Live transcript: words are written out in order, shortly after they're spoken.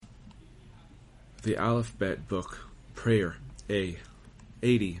The Aleph-Bet book, Prayer, A.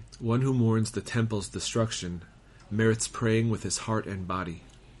 80. One who mourns the temple's destruction merits praying with his heart and body.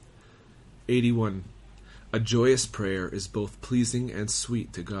 81. A joyous prayer is both pleasing and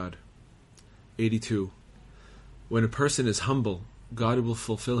sweet to God. 82. When a person is humble, God will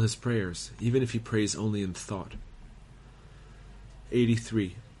fulfill his prayers, even if he prays only in thought.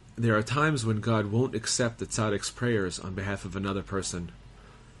 83. There are times when God won't accept the tzaddik's prayers on behalf of another person.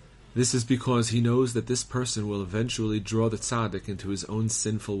 This is because he knows that this person will eventually draw the tzaddik into his own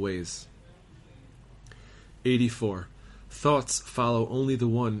sinful ways. 84. Thoughts follow only the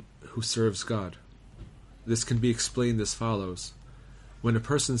one who serves God. This can be explained as follows. When a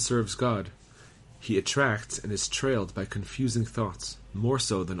person serves God, he attracts and is trailed by confusing thoughts, more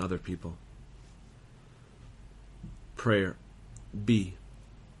so than other people. Prayer. B.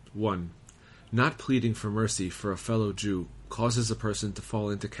 1. Not pleading for mercy for a fellow Jew causes a person to fall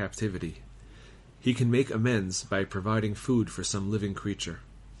into captivity. He can make amends by providing food for some living creature.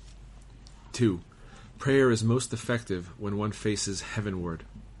 2. Prayer is most effective when one faces heavenward.